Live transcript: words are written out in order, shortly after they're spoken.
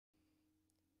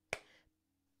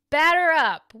Batter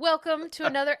up! Welcome to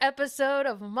another episode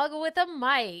of Muggle with a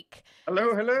Mic.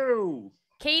 Hello, hello.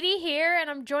 Katie here, and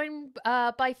I'm joined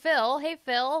by Phil. Hey,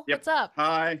 Phil, Yep. what's up?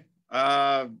 Hi.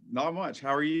 Not much.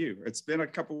 How are you? It's been a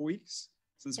couple weeks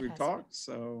since It we've has been. talked.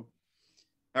 So,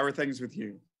 how are things with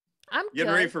you? I'm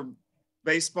Getting ready good. for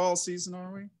baseball season,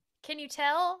 are we? Can you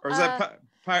tell? Or is that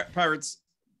Pirates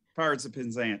of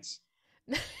Penzance?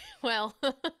 Well,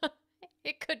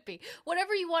 it could be.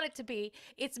 Whatever you want it to be.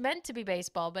 It's meant to be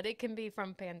baseball, but it can be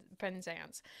from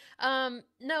Penzance.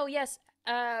 No, yes.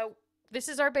 This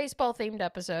is our baseball-themed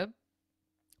episode.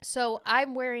 So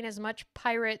I'm wearing as much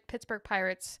Pittsburgh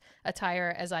Pirates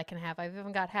attire as I can have. I've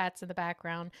even got hats in the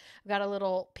background. I've got a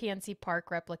little PNC Park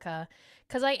replica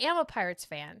because I am a Pirates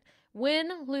fan.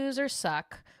 Win, lose, or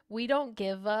suck, we don't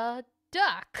give a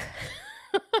duck.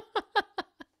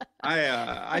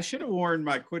 I should have worn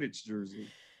my Quidditch jersey.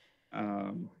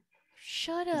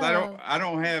 Shut 'Cause up. I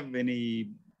don't have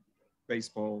any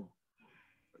baseball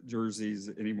jerseys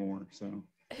anymore. So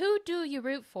Who do you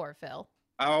root for, Phil?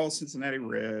 all Cincinnati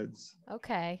Reds.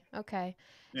 Okay. Yeah.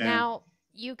 Now,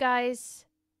 you guys,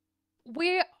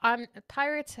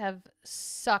 Pirates have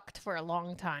sucked for a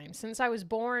long time. Since I was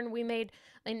born, we made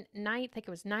I think it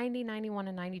was 90, 91,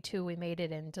 and 92 we made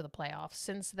it into the playoffs.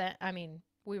 Since then, I mean,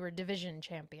 we were division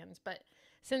champions, but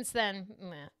since then,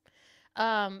 meh.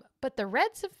 But the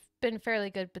Reds have been fairly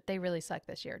good, but they really suck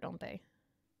this year, don't they?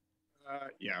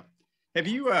 Yeah. Have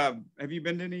you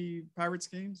been to any Pirates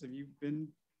games? Have you been?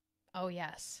 Oh,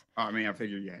 yes. I mean, I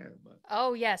figure you have, but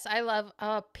Oh, yes. I love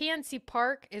PNC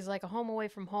Park is like a home away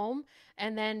from home.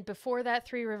 And then before that,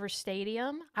 Three Rivers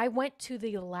Stadium. I went to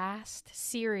the last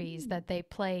series that they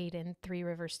played in Three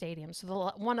Rivers Stadium.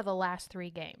 So one of the last three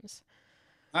games.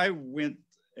 I went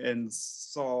and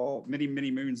saw many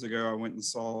moons ago. I went and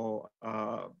saw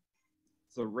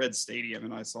the Red Stadium,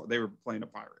 and I saw they were playing the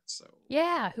Pirates. So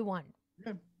Yeah, who won?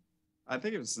 yeah, I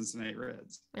think it was Cincinnati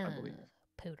Reds. I believe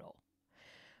Poodle.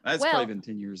 that's Well, probably been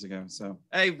 10 years ago. So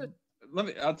hey,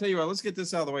 I'll tell you what. Let's get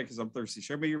this out of the way because I'm thirsty.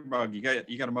 Show me your mug. You got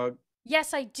a mug?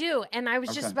 yes, I do. And I was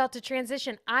just Okay. about to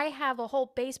transition. I have a whole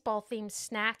baseball themed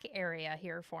snack area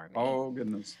here for me. Oh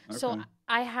goodness. Okay. So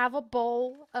I have a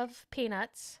bowl of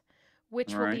peanuts,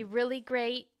 which will be really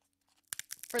great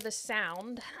for the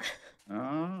sound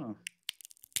Oh.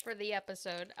 for the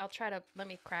episode. Let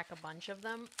me crack a bunch of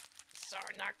them.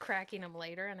 Sorry, not cracking them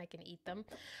later, and I can eat them.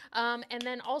 And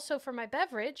then also for my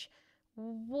beverage,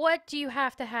 what do you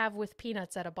have to have with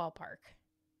peanuts at a ballpark?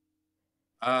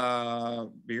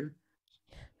 Beer.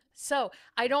 So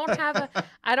I don't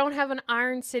have an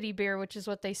Iron City beer, which is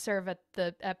what they serve at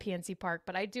PNC Park,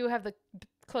 but I do have the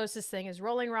closest thing is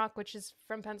Rolling Rock, which is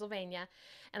from Pennsylvania,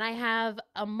 and I have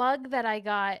a mug that I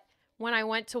got when I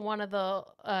went to one of the.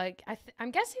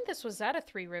 I'm guessing this was at a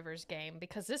Three Rivers game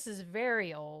because this is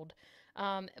very old,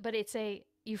 but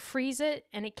you freeze it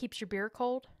and it keeps your beer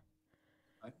cold.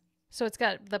 So it's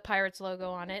got the Pirates logo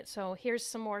on it. So here's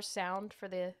some more sound for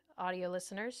the audio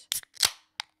listeners.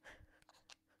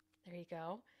 There you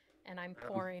go. And I'm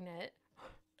pouring it.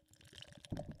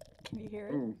 Can you hear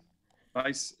it? Ooh,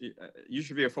 nice. You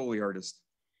should be a Foley artist.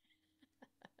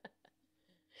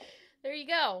 There you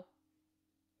go.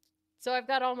 So I've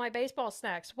got all my baseball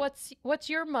snacks. What's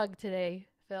your mug today,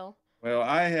 Phil? Well,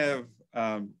 I have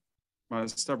my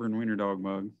stubborn wiener dog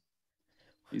mug.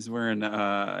 He's wearing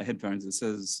headphones. It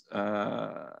says,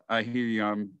 "I hear you.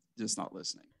 I'm just not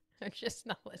listening." I'm just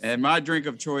not listening. And my drink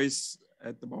of choice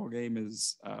at the ball game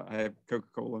is I have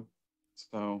Coca-Cola.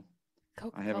 So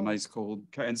I have a nice cold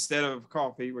instead of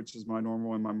coffee, which is my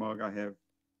normal in my mug. I have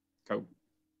Coke.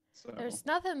 So there's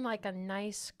nothing like a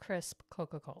nice crisp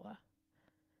Coca-Cola.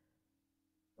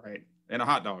 Right, and a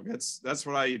hot dog. That's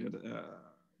what I eat at a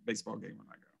baseball game when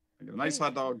I go. I get a nice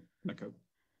hot dog and a Coke.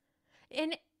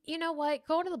 And you know what?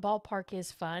 Going to the ballpark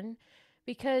is fun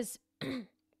because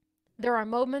there are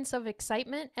moments of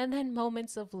excitement and then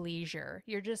moments of leisure.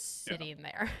 You're just sitting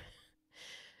there.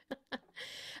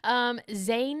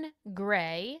 Zane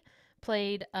Grey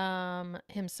played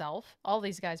himself. All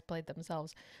these guys played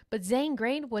themselves. But Zane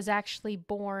Grey was actually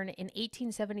born in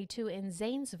 1872 in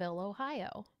Zanesville,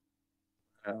 Ohio.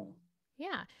 Oh.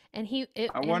 Yeah. And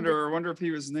I wonder if he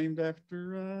was named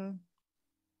after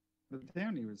the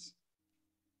town he was.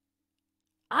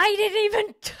 I didn't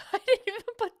even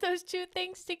put those two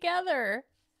things together.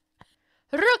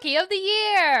 Rookie of the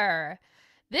Year.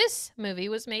 This movie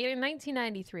was made in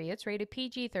 1993. It's rated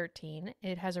PG-13.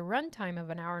 It has a runtime of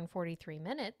 1 hour and 43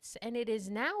 minutes, and it is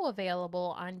now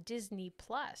available on Disney+.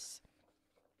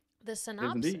 The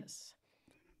synopsis.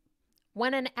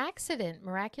 When an accident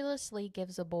miraculously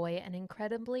gives a boy an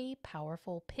incredibly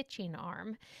powerful pitching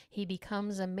arm, he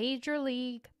becomes a major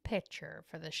league pitcher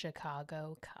for the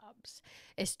Chicago Cubs.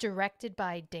 It's directed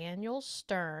by Daniel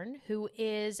Stern, who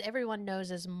is everyone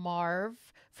knows as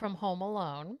Marv from Home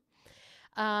Alone,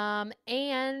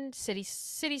 and City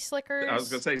I was gonna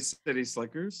Slickers. say City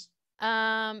Slickers.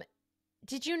 Um,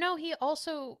 did you know he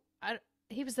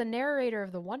was the narrator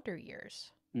of the Wonder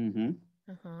Years? Mm-hmm.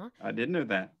 Uh huh. I did know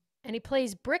that. And he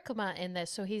plays Brickma in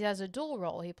this, so he has a dual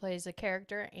role. He plays a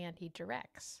character and he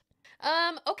directs.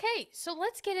 Okay, so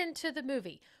let's get into the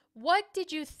movie. What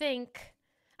did you think?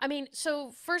 I mean,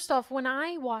 so first off, when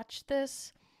I watched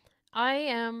this, I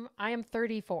am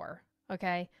 34,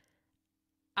 okay?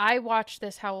 I watched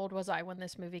this. How old was I when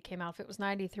this movie came out? If it was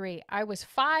 93, I was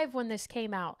 5 when this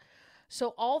came out.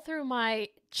 So all through my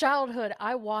childhood,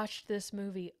 I watched this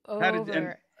movie over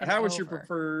and How was your over.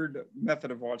 preferred method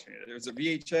of watching it? Was it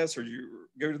VHS, or did you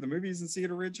go to the movies and see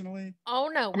it originally? Oh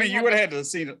no, I mean, you would have had to have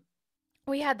seen it.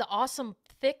 we had the awesome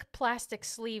thick plastic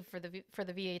sleeve for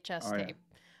the VHS Oh yeah, tape.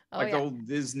 Oh like the yeah. old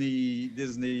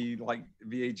Disney like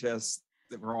VHS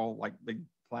that were all like big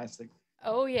plastic.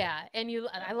 Oh yeah. And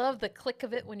I love the click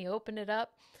of it when you open it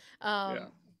up. Yeah. Um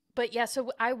but yeah,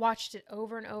 so I watched it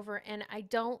over and over, and I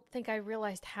don't think I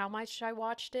realized how much I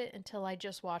watched it until I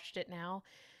just watched it now,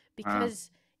 Uh,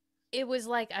 because it was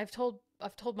like I've told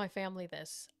my family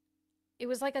this. It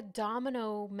was like a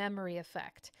domino memory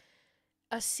effect.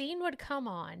 A scene would come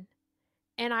on,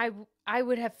 and I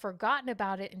would have forgotten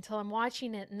about it until I'm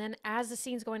watching it, and then as the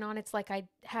scene's going on, it's like I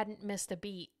hadn't missed a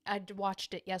beat. I'd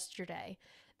watched it yesterday.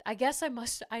 I guess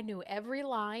I knew every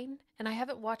line, and I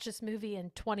haven't watched this movie in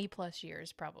 20 plus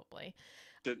years probably.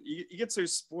 you get so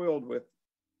spoiled with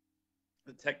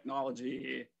the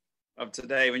technology of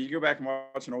today when you go back and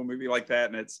watch an old movie like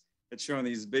that, and it's showing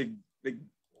these big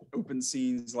open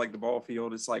scenes like the ball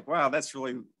field. It's like, wow, that's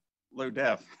really low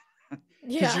def. Because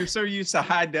Yeah. you're so used to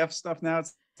high def stuff now.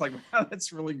 It's like, wow,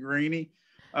 that's really grainy.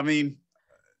 I mean,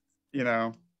 you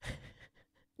know,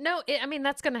 No, I mean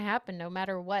that's going to happen no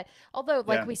matter what. Although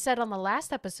like yeah, we said on the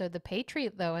last episode, the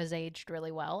Patriot though has aged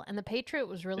really well, and the Patriot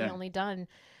was really yeah. only done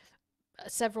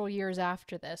several years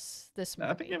after this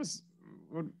I think it movie. was,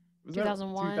 what was that,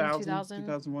 2001, 2000, 2000.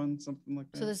 2001, something like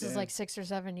So that. this is Yeah, like 6 or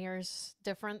 7 years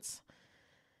difference.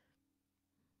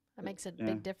 That makes a yeah,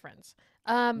 big difference.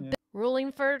 yeah.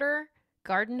 Rulingfurter,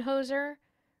 Gardenhoser,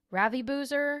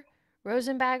 Raviboozer,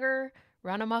 Rosenbagger,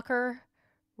 Runnamucker,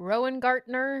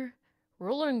 Rowengartner,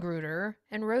 Rullengruder,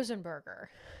 and Rosenberger.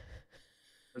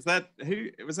 Was that who?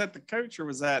 Was that the coach, or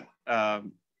was that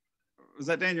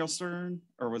Daniel Stern,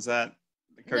 or was that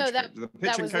the No, coach, that the that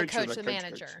pitching was the coach, or coach, the the coach?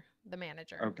 manager, the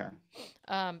manager.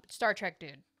 Okay, Star Trek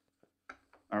dude.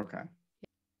 okay.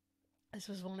 This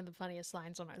was one of the funniest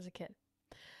lines when I was a kid.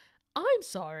 I'm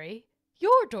sorry,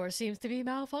 your door seems to be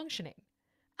malfunctioning.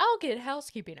 I'll get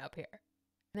housekeeping up here.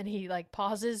 And then he like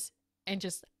pauses and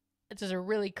just does a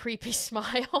really creepy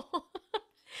smile.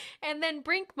 And then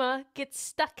Brinkma gets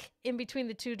stuck in between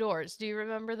the two doors. Do you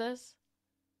remember this?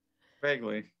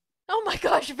 Vaguely. Oh my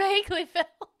gosh, vaguely, Phil.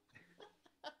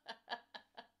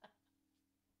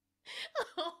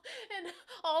 And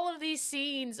all of these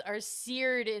scenes are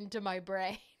seared into my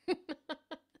brain.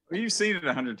 Well, you've seen it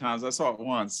 100 times. I saw it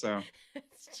once, so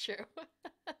It's true.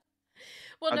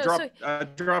 Well, I no, so dropped, I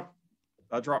dropped,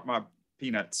 I dropped my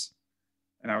peanuts,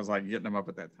 and I was like getting them up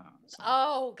at that time. So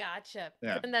oh, gotcha.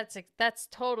 yeah, And that's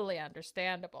totally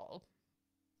understandable.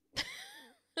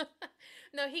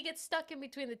 No, he gets stuck in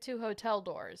between the two hotel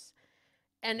doors,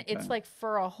 and okay, it's like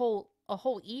for a whole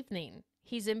evening.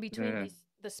 He's in between yeah.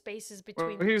 the spaces Well,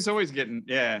 between he the was always getting,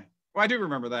 yeah. Well, I do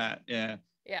remember that, yeah.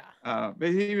 yeah. But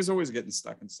he was always getting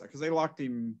stuck and stuff because they locked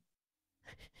him.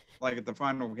 Like at the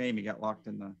final game, he got locked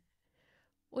in the.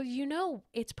 Well,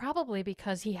 it's probably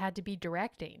because he had to be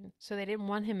directing, so they didn't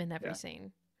want him in every Yeah.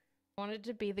 scene. Wanted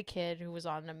to be the kid who was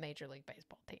on a Major League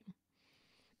Baseball team.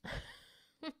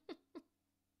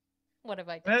 What have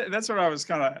I done? That's what I was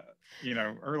kind of,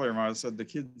 earlier when I said the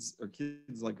kids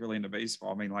like really into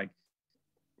baseball. I mean, like,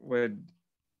 would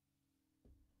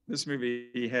this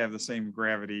movie have the same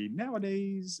gravity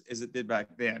nowadays as it did back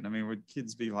then? I mean, would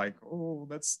kids be like, oh,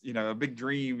 that's, a big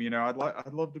dream, I'd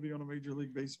love to be on a Major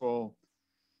League Baseball.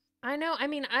 I know. I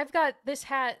mean, I've got this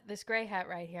hat, this gray hat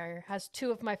right here, has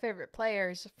two of my favorite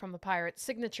players from the Pirates,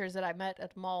 signatures that I met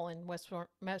at the mall in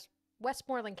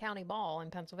Westmoreland County Mall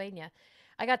in Pennsylvania.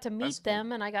 I got to That's meet cool.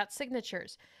 them and I got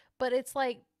signatures. But it's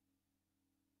like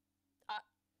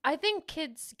I think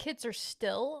kids are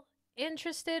still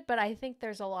interested, but I think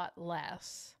there's a lot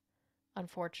less,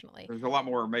 unfortunately. There's a lot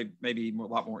more, maybe a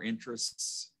lot more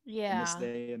interests in this Yeah.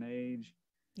 day and age.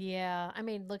 Yeah, I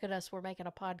mean, look at us. We're making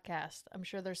a podcast. I'm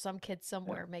sure there's some kids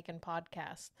somewhere making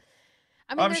podcasts.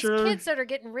 I mean, I'm there's sure. kids that are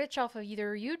getting rich off of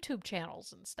either YouTube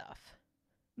channels and stuff.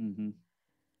 Mm-hmm.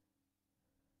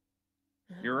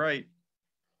 You're right.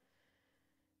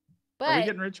 But, are we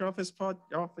getting rich off this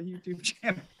off the YouTube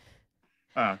channel?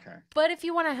 Oh, okay. But if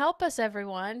you want to help us,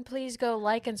 everyone, please go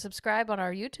like and subscribe on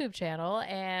our YouTube channel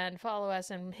and follow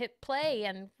us and hit play,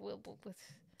 and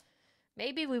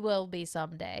maybe we will be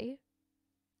someday.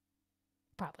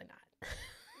 Probably not.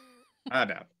 I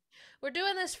know. We're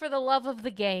doing this for the love of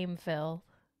the game, Phil.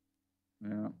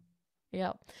 Yeah.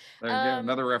 Yep. There you go.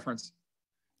 Another reference.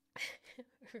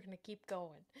 We're going to keep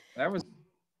going.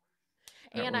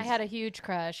 I had a huge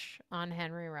crush on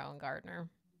Henry Rowan Gardner.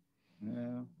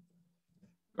 Yeah.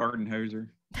 Garden hoser.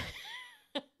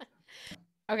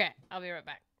 Okay, I'll be right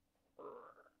back.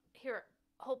 Here,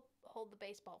 hold the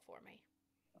baseball for me.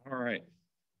 All right.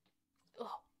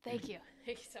 Oh, thank you.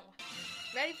 Thank you so much.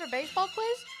 Ready for baseball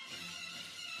quiz?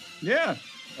 Yeah,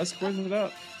 let's quiz it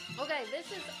up. Okay, this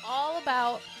is all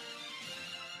about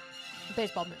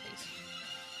baseball movies.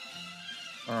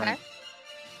 All right. Okay.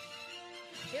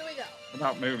 Here we go.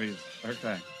 About movies.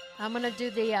 Okay. I'm gonna do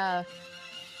the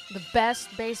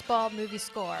best baseball movie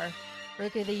score,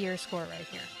 Rookie of the Year score right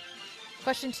here.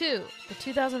 Question 2. The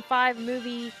 2005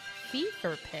 movie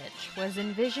Fever Pitch was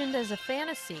envisioned as a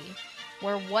fantasy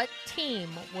where what team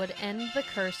would end the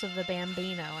curse of the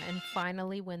Bambino and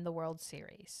finally win the World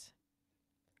Series?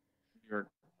 New York.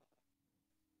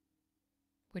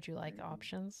 Would you like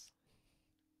options?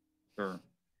 Sure.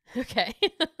 Okay.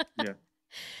 Yeah.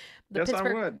 Yes, I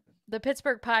would. The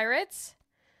Pittsburgh Pirates,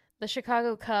 the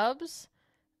Chicago Cubs,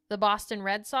 the Boston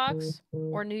Red Sox,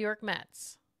 or New York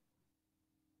Mets?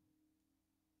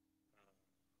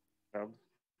 Cubs.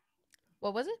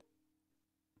 What was it?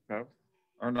 Cubs.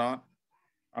 Or not.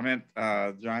 I meant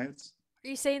Giants. Are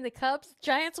you saying the Cubs?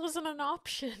 Giants wasn't an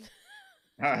option.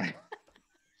 The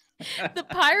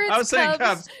Pirates,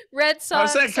 Cubs, Red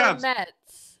Sox, or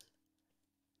Mets?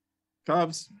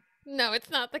 Cubs. No, it's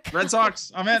not the Cubs. Red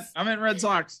Sox. I meant Red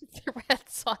Sox. The Red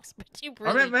Sox, but you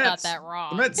really got that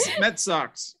wrong. The Met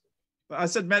Sox. I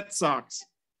said Met Sox.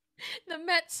 The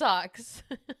Met Sox.